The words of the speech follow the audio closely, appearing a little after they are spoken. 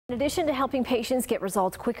In addition to helping patients get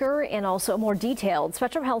results quicker and also more detailed,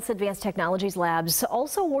 Spectrum Health's Advanced Technologies Labs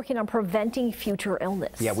also working on preventing future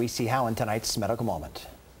illness. Yeah, we see how in tonight's Medical Moment.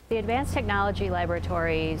 The Advanced Technology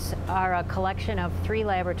Laboratories are a collection of 3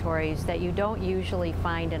 laboratories that you don't usually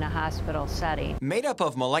find in a hospital setting. Made up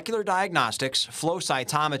of molecular diagnostics, flow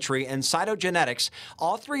cytometry, and cytogenetics,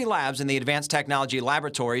 all 3 labs in the Advanced Technology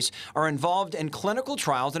Laboratories are involved in clinical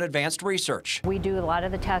trials and advanced research. We do a lot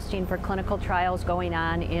of the testing for clinical trials going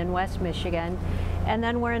on in West Michigan, and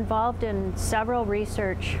then we're involved in several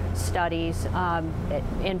research studies,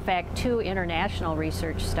 in fact 2 international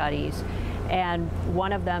research studies. And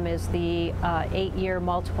one of them is the 8-year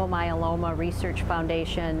Multiple Myeloma Research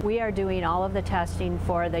Foundation. We are doing all of the testing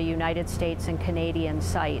for the United States and Canadian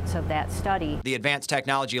sites of that study. The Advanced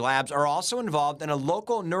Technology Labs are also involved in a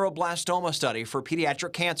local neuroblastoma study for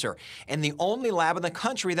pediatric cancer, and the only lab in the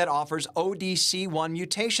country that offers ODC1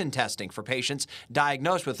 mutation testing for patients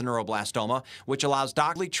diagnosed with neuroblastoma, which allows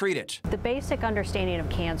doctors to treat it. The basic understanding of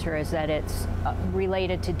cancer is that it's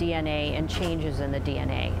related to DNA and changes in the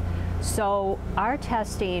DNA. So our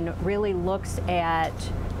testing really looks at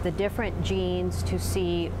the different genes to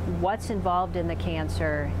see what's involved in the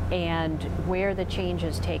cancer and where the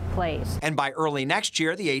changes take place. And by early next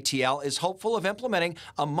year, the ATL is hopeful of implementing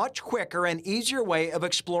a much quicker and easier way of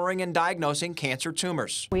exploring and diagnosing cancer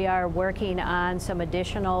tumors. We are working on some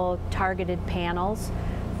additional targeted panels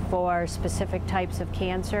for specific types of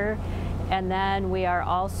cancer. And then we are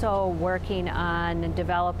also working on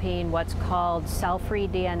developing what's called cell-free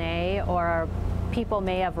DNA, or people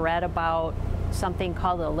may have read about something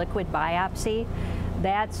called a liquid biopsy.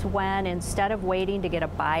 That's when, instead of waiting to get a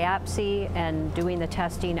biopsy and doing the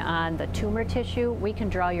testing on the tumor tissue, we can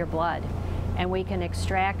draw your blood and we can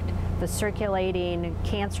extract the circulating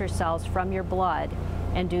cancer cells from your blood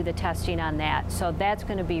and do the testing on that. So that's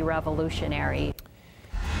going to be revolutionary.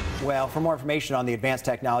 Well, for more information on the Advanced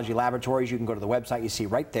Technology Laboratories, you can go to the website you see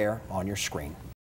right there on your screen.